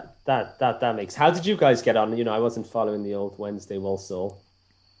 That makes. How did you guys get on? I wasn't following the old Wednesday Walsall.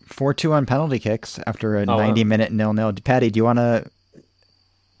 4-2 on penalty kicks after a 90-minute 0-0. Patty, do you want to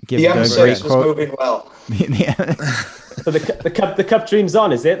give the a great quote? Was moving well. So the cup dream's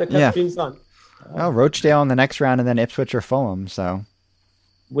on, is it? The cup dream's on. Well, Rochdale in the next round, and then Ipswich or Fulham. So,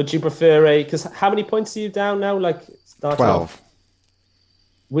 would you prefer because how many points are you down now? 12. Off?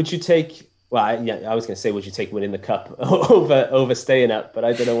 Would you take? Well, I was going to say, would you take winning the cup over staying up? But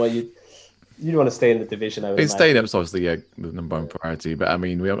I don't know what you'd want to stay in the division. I would imagine. Staying up is obviously the number one priority, but I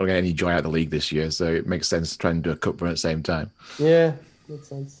mean, we don't get any joy out of the league this year, so it makes sense to try and do a cup run at the same time. Yeah, makes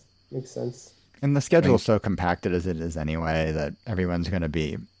sense. And the schedule is so compacted as it is anyway that everyone's going to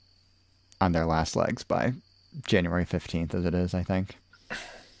be on their last legs by January 15th, as it is, I think.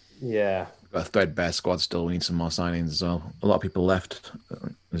 Yeah. A threadbare squad still. We need some more signings as well. A lot of people left,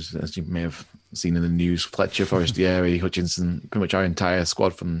 as you may have seen in the news. Fletcher, Forestieri, Hutchinson, pretty much our entire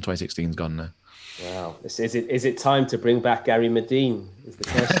squad from 2016 is gone now. Wow. Is it time to bring back Gary Medine? Is the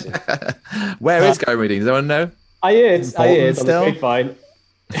question. Where is Gary Medine? Does anyone know? I heard on still? the grapevine.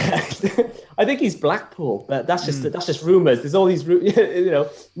 I think he's Blackpool, but that's just rumours. There's all these,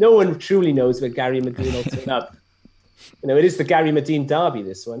 no one truly knows where Gary Medine will turn up. It is the Gary Medine derby,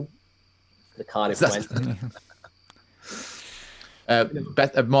 this one. The Cardiff Wednesday.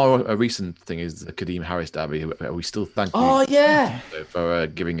 A more recent thing is the Kadeem Harris derby. We still thank you for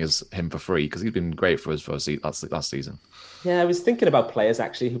giving him for free, because he's been great for us for last season. Yeah, I was thinking about players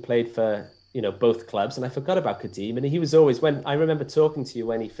actually who played for both clubs, and I forgot about Kadeem. And he was always, when I remember talking to you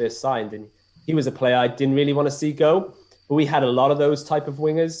when he first signed, and he was a player I didn't really want to see go, but we had a lot of those type of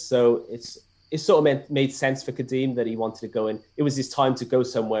wingers, so it sort of made sense for Kadeem that he wanted to go in. It was his time to go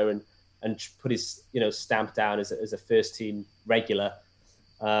somewhere and put his stamp down as a first team regular,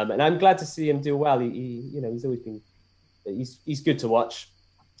 and I'm glad to see him do well. He's always been he's good to watch.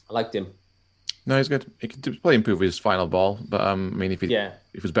 I liked him. No, he's good. He could probably improve his final ball, but I mean, if it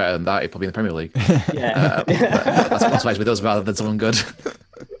was better than that, he'd probably be in the Premier League. Yeah, that's what's with us rather than someone good.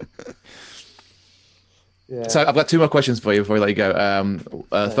 Yeah. So I've got two more questions for you before we let you go.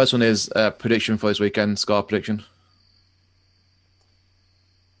 The first one is prediction for this weekend, score prediction.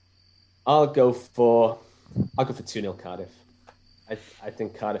 I'll go for 2-0 Cardiff. I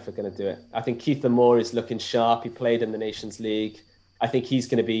think Cardiff are going to do it. I think Keith Moore is looking sharp. He played in the Nations League. I think he's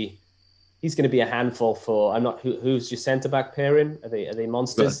going to be a handful for. I'm not. Who's your centre back pairing? Are they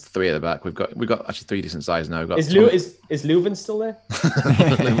monsters? We've got three at the back. We've got actually three decent sides now. Is Leuven still there?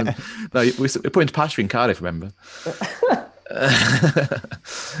 No, we're putting Pasher in Cardiff. Remember?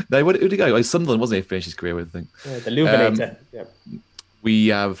 No, who did he go? Sunderland, wasn't he? Finished his career with, I think. Yeah, the Leuvenator. We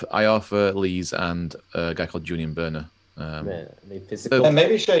have IR for Lees and a guy called Julian Burner. And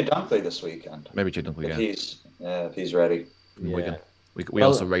maybe Shea Dunkley this weekend. Maybe Shea Dunkley, if he's ready. Wigan. We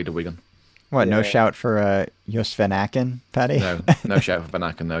also raided Wigan. What? No shout for Jos Van Aken, Paddy? No shout for Van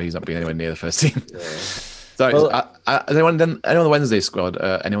Aken. No, he's not been anywhere near the first team. Yeah. Sorry, anyone on the Wednesday squad?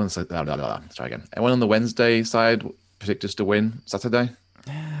 Anyone on the Wednesday side predict us to win Saturday?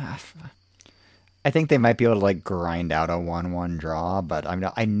 I think they might be able to grind out a 1-1 draw, but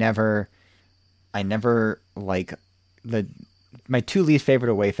I never like my two least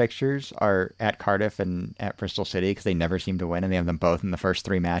favorite away fixtures are at Cardiff and at Bristol City, because they never seem to win, and they have them both in the first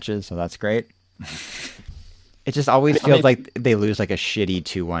 3 matches, so that's great. It just always feels like they lose a shitty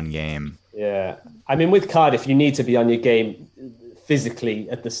 2-1 game. Yeah, I mean, with Cardiff, you need to be on your game physically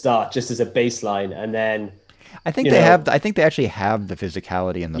at the start, just as a baseline, and then I think they actually have the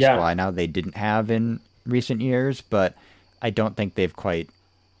physicality in the squad now they didn't have in recent years, but I don't think they've quite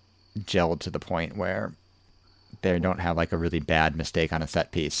gelled to the point where they don't have a really bad mistake on a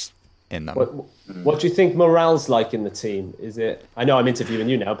set piece in them. What do you think morale's like in the team? Is it? I know I'm interviewing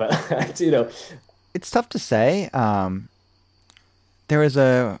you now, but it's tough to say. There was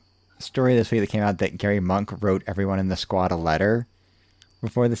a story this week that came out that Gary Monk wrote everyone in the squad a letter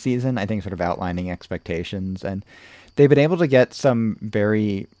before the season, I think, sort of outlining expectations, and they've been able to get some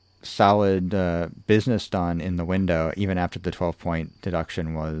very solid business done in the window, even after the 12-point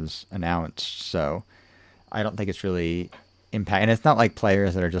deduction was announced. So I don't think it's really impact, and it's not like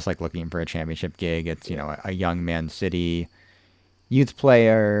players that are just looking for a championship gig. It's a young Man City youth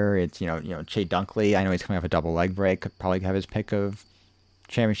player. It's Shea Dunkley. I know he's coming off a double leg break. Could probably have his pick of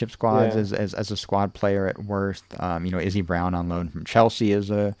championship squads as a squad player at worst. Izzy Brown on loan from Chelsea is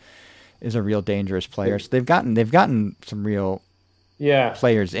a real dangerous player. So they've gotten some real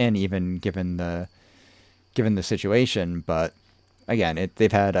players in, even given the situation. But again,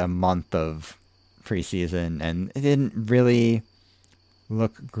 they've had a month of preseason, and it didn't really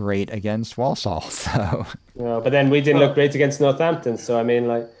look great against Walsall. So, but then we didn't look great against Northampton. So I mean,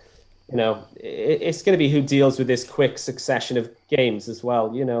 like, you know, it's going to be who deals with this quick succession of games as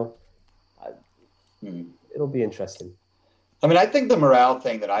well. You know, it'll be interesting. I mean, I think the morale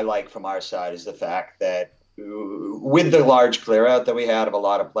thing that I like from our side is the fact that with the large clear out that we had of a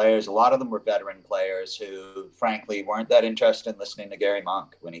lot of players, a lot of them were veteran players who, frankly, weren't that interested in listening to Gary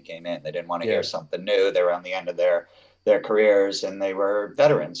Monk when he came in. They didn't want to hear something new. They were on the end of their careers, and they were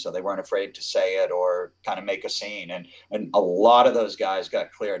veterans, so they weren't afraid to say it or kind of make a scene. And a lot of those guys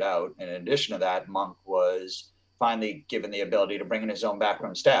got cleared out. And in addition to that, Monk was finally given the ability to bring in his own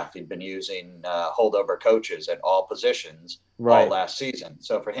backroom staff. He'd been using holdover coaches at all positions all last season.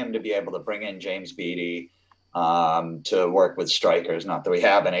 So for him to be able to bring in James Beattie to work with strikers, not that we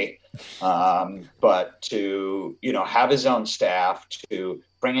have any, but to, you know, have his own staff, to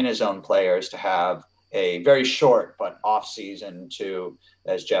bring in his own players, to have a very short but off season to,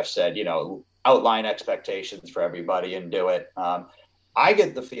 as Jeff said, you know, outline expectations for everybody and do it. I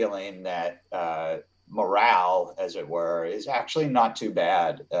get the feeling that morale, as it were, is actually not too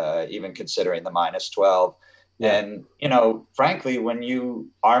bad, even considering the -12. Yeah. And, you know, frankly, when you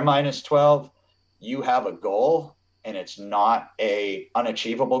are -12, you have a goal, and it's not a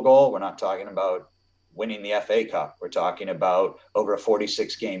unachievable goal. We're not talking about winning the FA Cup. We're talking about over a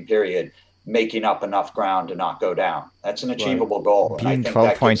 46-game period, making up enough ground to not go down. That's an achievable goal. Being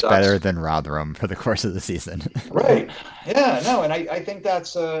 12 points better than Rotherham for the course of the season. Right. Yeah, no, and I think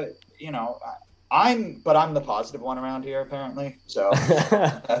that's, you know, I'm the positive one around here, apparently. So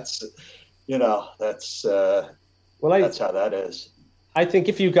that's, you know, that's how that is. I think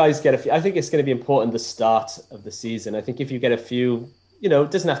if you guys get I think it's going to be important the start of the season. I think if you get a few, you know,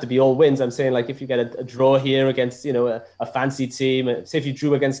 it doesn't have to be all wins. I'm saying, like, if you get a draw here against, you know, a fancy team, say if you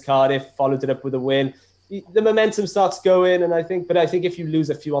drew against Cardiff, followed it up with a win, the momentum starts going. And I think if you lose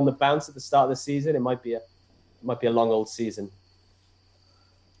a few on the bounce at the start of the season, it might be a long old season.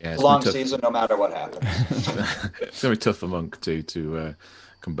 Yeah, it's a long season, no matter what happens. It's going to be tough for Monk to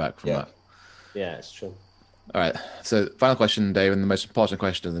come back from that. Yeah, it's true. All right. So, final question, Dave, and the most important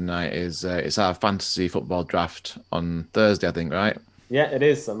question of the night is it's our fantasy football draft on Thursday, I think, right? Yeah, it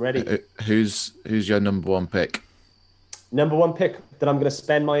is. I'm ready. Who's your number one pick? Number one pick that I'm going to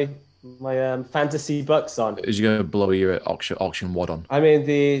spend my fantasy bucks on. Is you going to blow your auction wad on? I mean,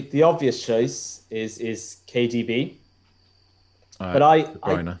 the obvious choice is KDB. Right, but I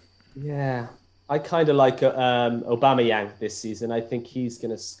kind of like Aubameyang this season. I think he's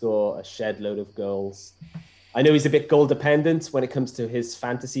going to score a shed load of goals. I know he's a bit goal dependent when it comes to his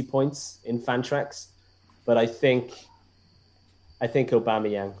fantasy points in Fantrax, but I think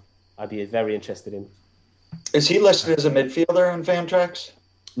Aubameyang I'd be very interested in. Is he listed as a midfielder in Fantrax?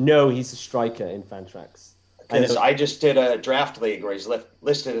 No, he's a striker in Fantrax. Because I just did a draft league where he's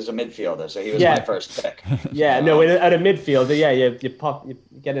listed as a midfielder, so he was my first pick. At a midfielder, you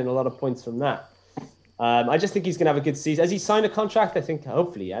get in a lot of points from that. I just think he's going to have a good season. Has he signed a contract? I think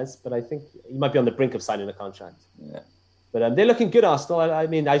hopefully he has, but I think he might be on the brink of signing a contract. Yeah. But they're looking good, Arsenal. I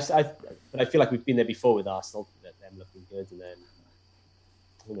mean, I feel like we've been there before with Arsenal. Them looking good, and then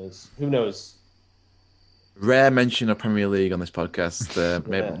who knows? Rare mention of Premier League on this podcast.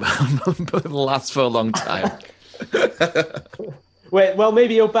 Maybe it'll last for a long time. Wait, well,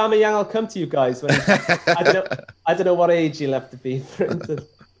 maybe Aubameyang will come to you guys. I don't know what age he'll have to be for him to.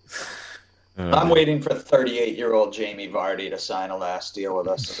 I'm waiting for 38-year-old Jamie Vardy to sign a last deal with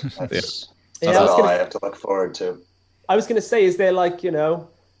us. That's all I have to look forward to. I was going to say, is there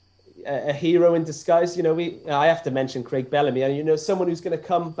a hero in disguise? I have to mention Craig Bellamy, and someone who's going to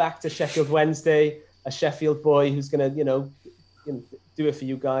come back to Sheffield Wednesday, a Sheffield boy who's going to do it for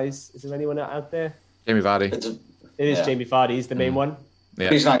you guys. Is there anyone out there? Jamie Vardy. It is Jamie Vardy. He's the main one. Yeah.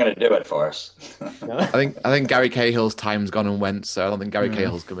 He's not going to do it for us. No? I think Gary Cahill's time's gone and went, so I don't think Gary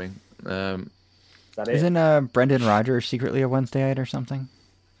Cahill's coming. Isn't Brendan Rodgers secretly a Wednesdayite or something?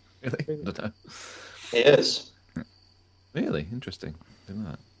 Really? I don't know. He is. Really? Interesting. Didn't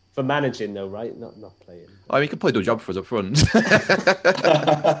know that. For managing, though, right? Not playing. I mean, he could probably do a job for us up front.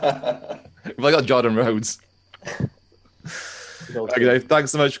 We've got Jordan Rhodes. Okay,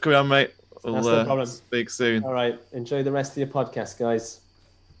 thanks so much for coming on, mate. That's no problem. Speak soon. All right. Enjoy the rest of your podcast, guys.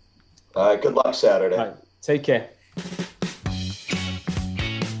 Good luck Saturday. All right. Take care.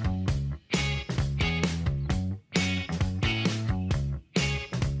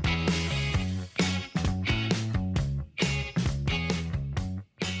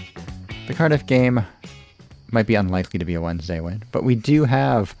 The Cardiff game might be unlikely to be a Wednesday win. But we do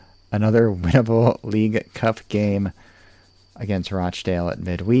have another winnable League Cup game against Rochdale at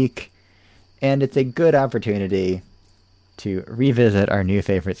midweek. And it's a good opportunity to revisit our new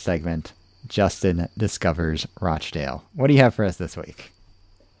favorite segment, Justin Discovers Rochdale. What do you have for us this week?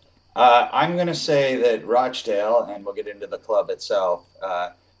 I'm going to say that Rochdale, and we'll get into the club itself,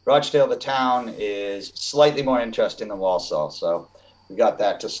 Rochdale, the town, is slightly more interesting than Walsall, so we got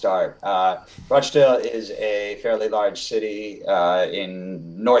that to start. Rochdale is a fairly large city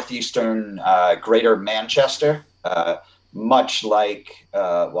in northeastern Greater Manchester, much like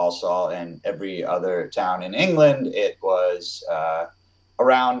Walsall and every other town in England. It was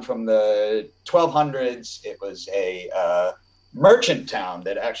around from the 1200s. It was a merchant town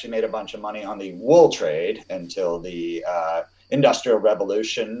that actually made a bunch of money on the wool trade until the Industrial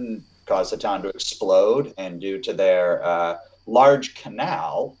Revolution caused the town to explode, and due to their large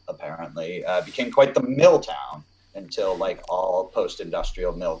canal, apparently, became quite the mill town until, like all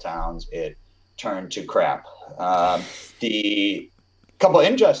post-industrial mill towns, it turned to crap. The couple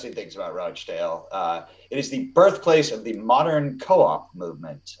interesting things about Rochdale, it is the birthplace of the modern co-op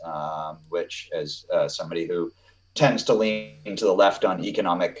movement, which, as somebody who tends to lean to the left on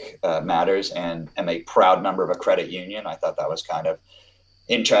economic matters and am a proud member of a credit union, I thought that was kind of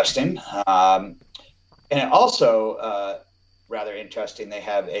interesting. And also rather interesting, they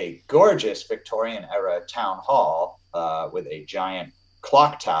have a gorgeous Victorian era town hall with a giant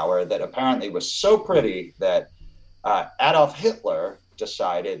clock tower that apparently was so pretty that Adolf Hitler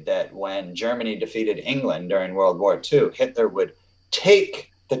decided that when Germany defeated England during World War II, Hitler would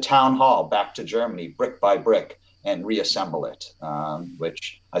take the town hall back to Germany brick by brick and reassemble it,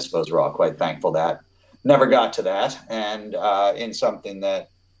 which I suppose we're all quite thankful that never got to that. And in something that,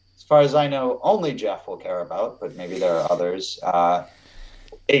 as far as I know, only Jeff will care about, but maybe there are others,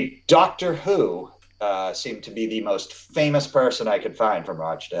 a Doctor Who seemed to be the most famous person I could find from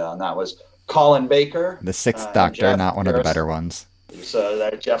Rochdale, and that was Colin Baker. The Sixth Doctor, not one of the better ones. So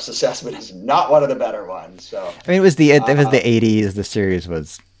that Jeff's assessment is not one of the better ones. So I mean, it was the 80s. The series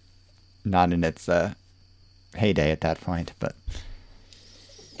was not in its heyday at that point, but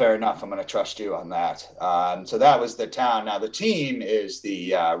fair enough. I'm going to trust you on that. So that was the town. Now the team is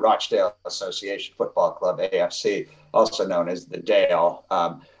the Rochdale Association Football Club, AFC, also known as the Dale.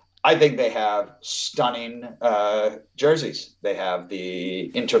 I think they have stunning jerseys. They have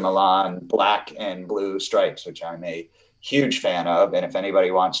the Inter Milan black and blue stripes, which I'm a huge fan of. And if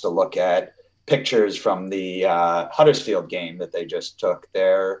anybody wants to look at pictures from the Huddersfield game that they just took,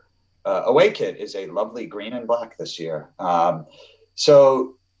 their away kit is a lovely green and black this year.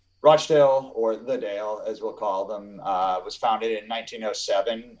 So Rochdale, or the Dale, as we'll call them, was founded in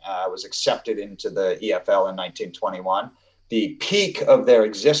 1907, was accepted into the EFL in 1921. The peak of their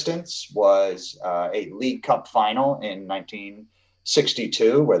existence was a League Cup final in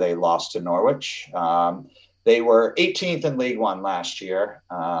 1962, where they lost to Norwich. They were 18th in League One last year.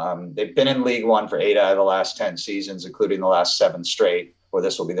 They've been in League One for 8 out of the last 10 seasons, including the last 7 straight, or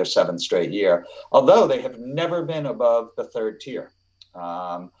this will be their 7th straight year, although they have never been above the 3rd tier.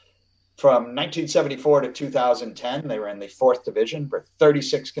 From 1974 to 2010, they were in the 4th division for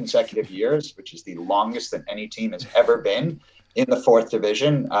 36 consecutive years, which is the longest that any team has ever been in the 4th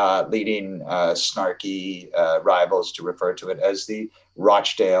division, leading snarky rivals to refer to it as the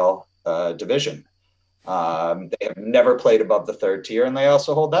Rochdale division. They have never played above the 3rd tier, and they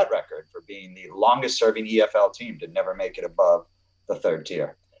also hold that record for being the longest serving EFL team to never make it above the 3rd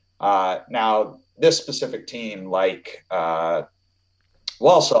tier. Now, this specific team, like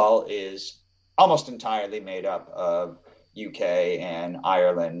Walsall, is almost entirely made up of UK and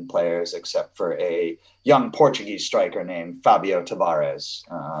Ireland players, except for a young Portuguese striker named Fabio Tavares.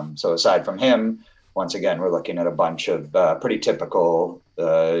 So aside from him, once again, we're looking at a bunch of pretty typical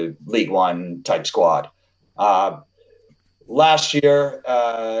League One type squad. Last year,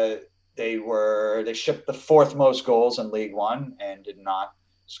 they shipped the 4th most goals in League One and did not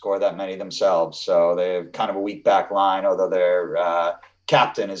score that many themselves. So they have kind of a weak back line, although their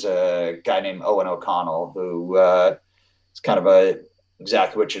captain is a guy named Owen O'Connell, who is kind of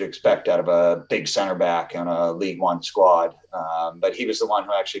exactly what you'd expect out of a big center back on a League One squad. But he was the one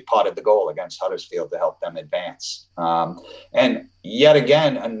who actually potted the goal against Huddersfield to help them advance. And yet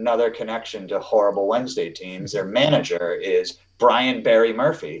again, another connection to horrible Wednesday teams. Their manager is Brian Barry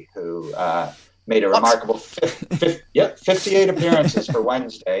Murphy, who made a remarkable 58 appearances for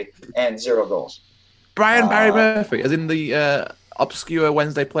Wednesday and 0 goals. Brian Barry Murphy, as in the obscure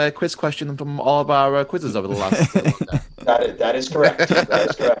Wednesday player quiz question from all of our quizzes over the last That is correct. That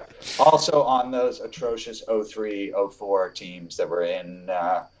is correct. Also on those atrocious 03-04 teams that were in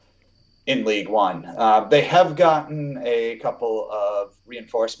in League One. They have gotten a couple of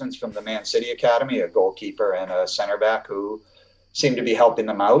reinforcements from the Man City Academy, a goalkeeper and a center back who seem to be helping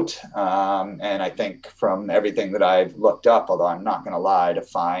them out. And I think from everything that I've looked up, although I'm not going to lie, to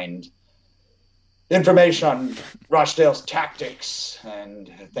find information on Rochdale's tactics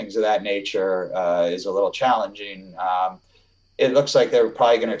and things of that nature is a little challenging. It looks like they're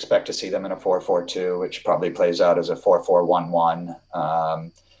probably going to expect to see them in a 4-4-2, which probably plays out as a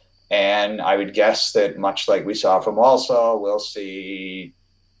 4-4-1-1. And I would guess that much like we saw from Walsall, we'll see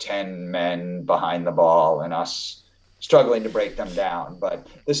 10 men behind the ball and us struggling to break them down. But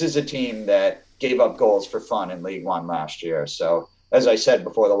this is a team that gave up goals for fun in League One last year. So, as I said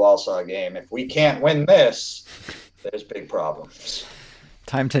before the Walsall game, if we can't win this, there's big problems.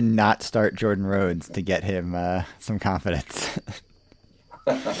 Time to not start Jordan Rhodes to get him some confidence.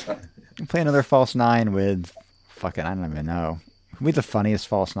 Play another false nine with fucking, I don't even know. Who'd be the funniest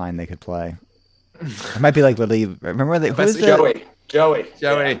false nine they could play? It might be like literally. Remember Joey.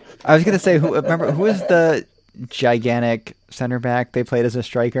 Yeah. I was gonna say who was the gigantic center back they played as a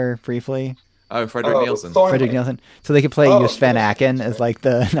striker briefly? Oh, Frederick Nielsen. Frederick Nielsen. So they could play Joos Van Aken as like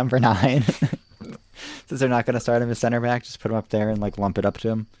the number 9. Since they're not going to start him as center back, just put him up there and like lump it up to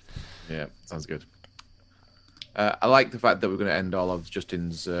him. Yeah, sounds good. I like the fact that we're going to end all of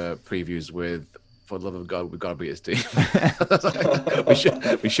Justin's previews with, for the love of God, we've got to beat his team.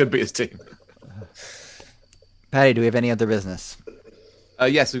 we should beat his team. Patty, do we have any other business?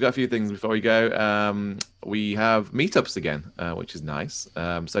 Yes, we've got a few things before we go. We have meetups again, which is nice.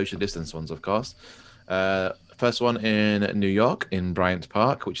 Social distance ones, of course. First one in New York, in Bryant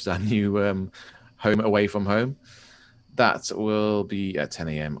Park, which is our new home away from home. That will be at 10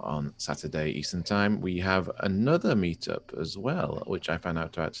 a.m. on Saturday Eastern Time. We have another meetup as well, which I found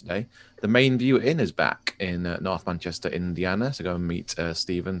out about today. The Main View Inn is back in North Manchester, Indiana. So go and meet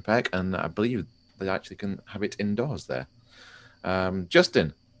Stephen Peck, and I believe they actually can have it indoors there.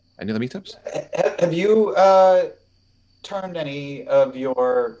 Justin, any other meetups? Have you turned any of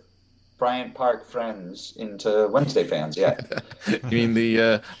your Bryant Park friends into Wednesday fans yet? You mean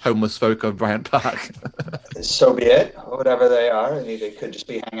the homeless folk of Bryant Park? So be it, whatever they are. They could just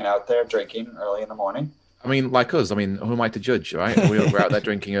be hanging out there drinking early in the morning. I mean, like us. I mean, who am I to judge, right? We're out there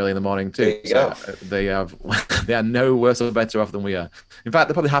drinking early in the morning too. They are no worse or better off than we are. In fact,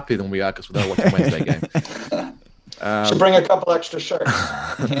 they're probably happier than we are because we're watching Wednesday game. Should bring a couple extra shirts.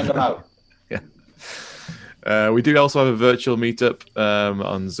 Hand them out. Yeah. We do also have a virtual meetup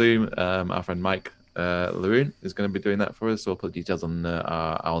on Zoom. Our friend Mike Laroon is going to be doing that for us. So we'll put details on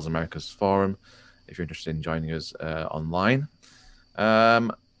our Owls Americas forum if you're interested in joining us online.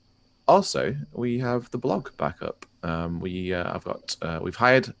 Also, we have the blog back up. We've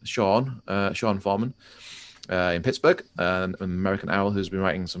hired Sean Foreman in Pittsburgh, an American Owl who's been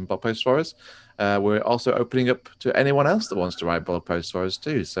writing some blog posts for us. We're also opening up to anyone else that wants to write blog posts for us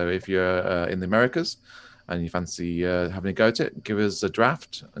too. So if you're in the Americas and you fancy having a go at it, give us a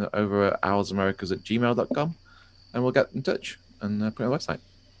draft over at owlsamericas@gmail.com and we'll get in touch and put it on the website.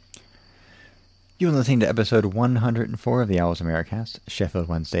 You've been listening to episode 104 of the Owls Americast, Sheffield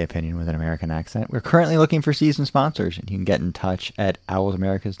Wednesday opinion with an American accent. We're currently looking for season sponsors, and you can get in touch at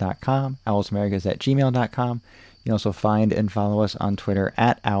owlsamericas.com, owlsamericas@gmail.com. You can also find and follow us on Twitter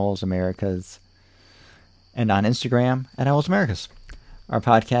at owlsamericas and on Instagram at owlsamericas. Our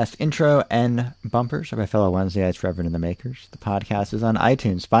podcast intro and bumpers are by fellow Wednesdayites Reverend and the Makers. The podcast is on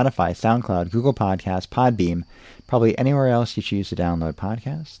iTunes, Spotify, SoundCloud, Google Podcasts, Podbeam, probably anywhere else you choose to download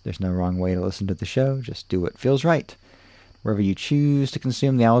podcasts. There's no wrong way to listen to the show. Just do what feels right. Wherever you choose to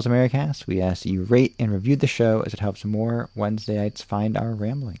consume the Owls Americast, we ask that you rate and review the show as it helps more Wednesdayites find our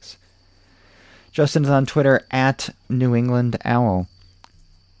ramblings. Justin's on Twitter at New England Owl.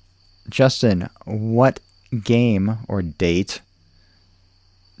 Justin, what game or date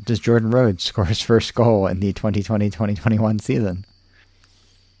does Jordan Rhodes score his first goal in the 2020-2021 season?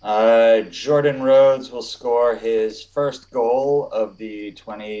 Jordan Rhodes will score his first goal of the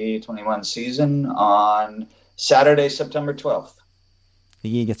 2021 season on Saturday, September 12th.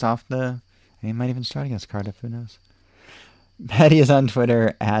 He gets off he might even start against Cardiff, who knows? Patty is on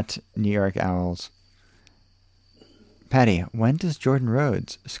Twitter at New York Owls. Patty, when does Jordan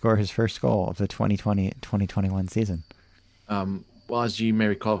Rhodes score his first goal of the 2020-2021 season? Well, as you may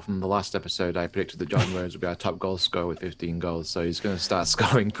recall from the last episode, I predicted that Jordan Rhodes would be our top goal scorer with 15 goals. So he's going to start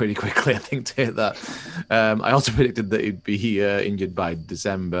scoring pretty quickly, I think, to hit that. I also predicted that he'd be injured by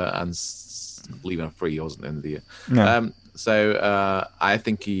December and leaving a free, wasn't the end of the year. No. So I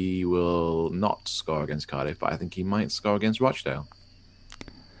think he will not score against Cardiff, but I think he might score against Rochdale.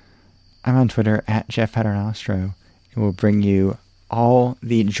 I'm on Twitter at Jeff Paternostro. It will bring you all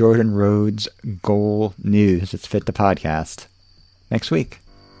the Jordan Rhodes goal news that's fit the podcast next week.